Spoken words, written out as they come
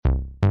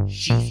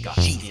She's got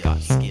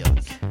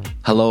skills.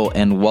 Hello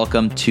and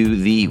welcome to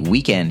the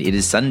weekend. It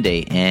is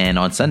Sunday, and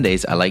on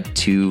Sundays I like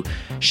to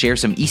share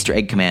some Easter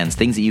egg commands,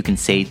 things that you can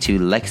say to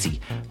Lexi.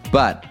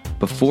 But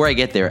before I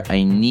get there,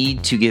 I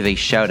need to give a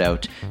shout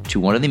out to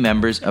one of the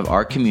members of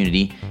our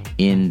community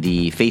in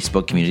the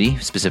Facebook community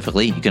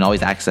specifically. You can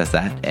always access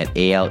that at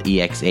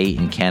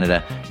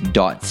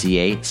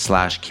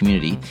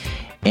alexaincanada.ca/community.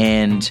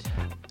 And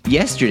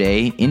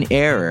yesterday, in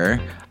error,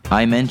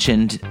 I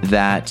mentioned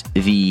that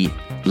the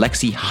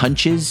Lexi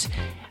Hunches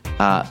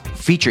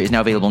feature is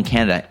now available in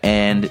Canada,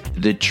 and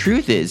the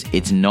truth is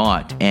it's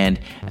not. And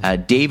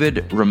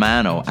David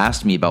Romano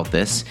asked me about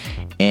this,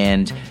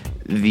 and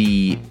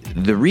the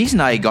reason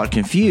I got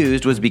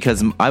confused was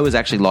because I was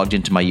actually logged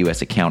into my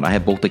US account. I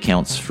have both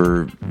accounts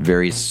for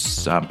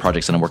various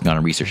projects that I'm working on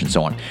and research and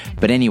so on.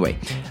 But anyway,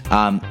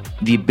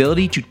 the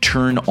ability to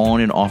turn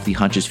on and off the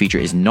Hunches feature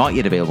is not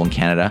yet available in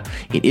Canada.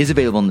 It is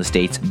available in the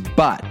States,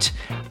 but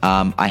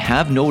I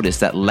have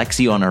noticed that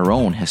Lexi on her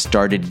own has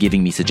started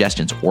giving me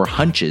suggestions or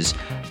hunches,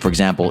 for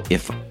example,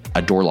 if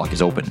a door lock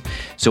is open.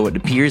 So it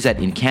appears that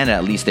in Canada,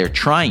 at least, they're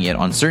trying it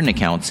on certain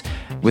accounts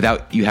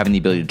without you having the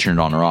ability to turn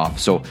it on or off.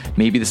 So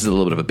maybe this is a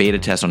little bit of a beta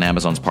test on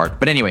Amazon's part.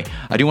 But anyway,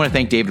 I do want to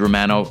thank David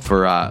Romano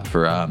for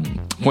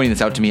pointing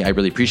this out to me. I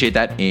really appreciate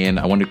that, and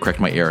I wanted to correct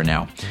my error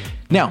now.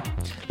 Now,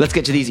 let's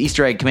get to these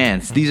Easter egg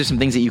commands. These are some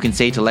things that you can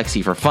say to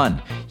Lexi for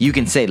fun. You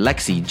can say,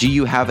 Lexi, do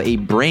you have a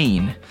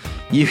brain?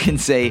 You can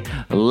say,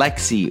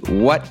 Lexi,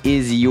 what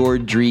is your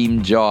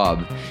dream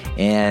job?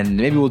 And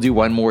maybe we'll do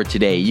one more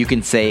today. You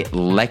can say,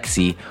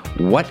 Lexi,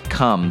 what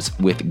comes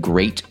with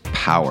great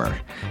power?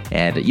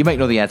 And you might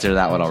know the answer to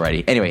that one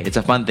already. Anyway, it's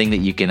a fun thing that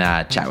you can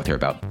chat with her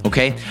about.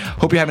 Okay?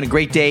 Hope you're having a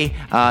great day.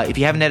 If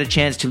you haven't had a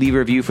chance to leave a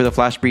review for the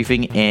Flash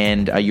Briefing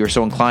and you're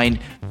so inclined,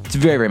 it's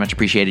very, very much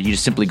appreciated. You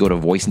just simply go to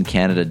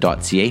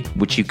voiceincanada.ca,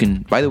 which you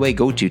can, by the way,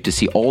 go to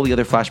see all the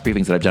other Flash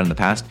Briefings that I've done in the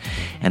past.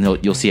 And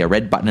you'll see a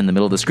red button in the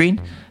middle of the screen.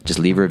 Just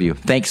leave a review.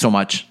 Thanks so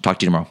much. Talk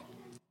to you tomorrow.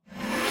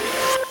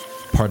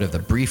 Part of the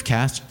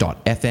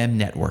Briefcast.fm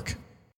network.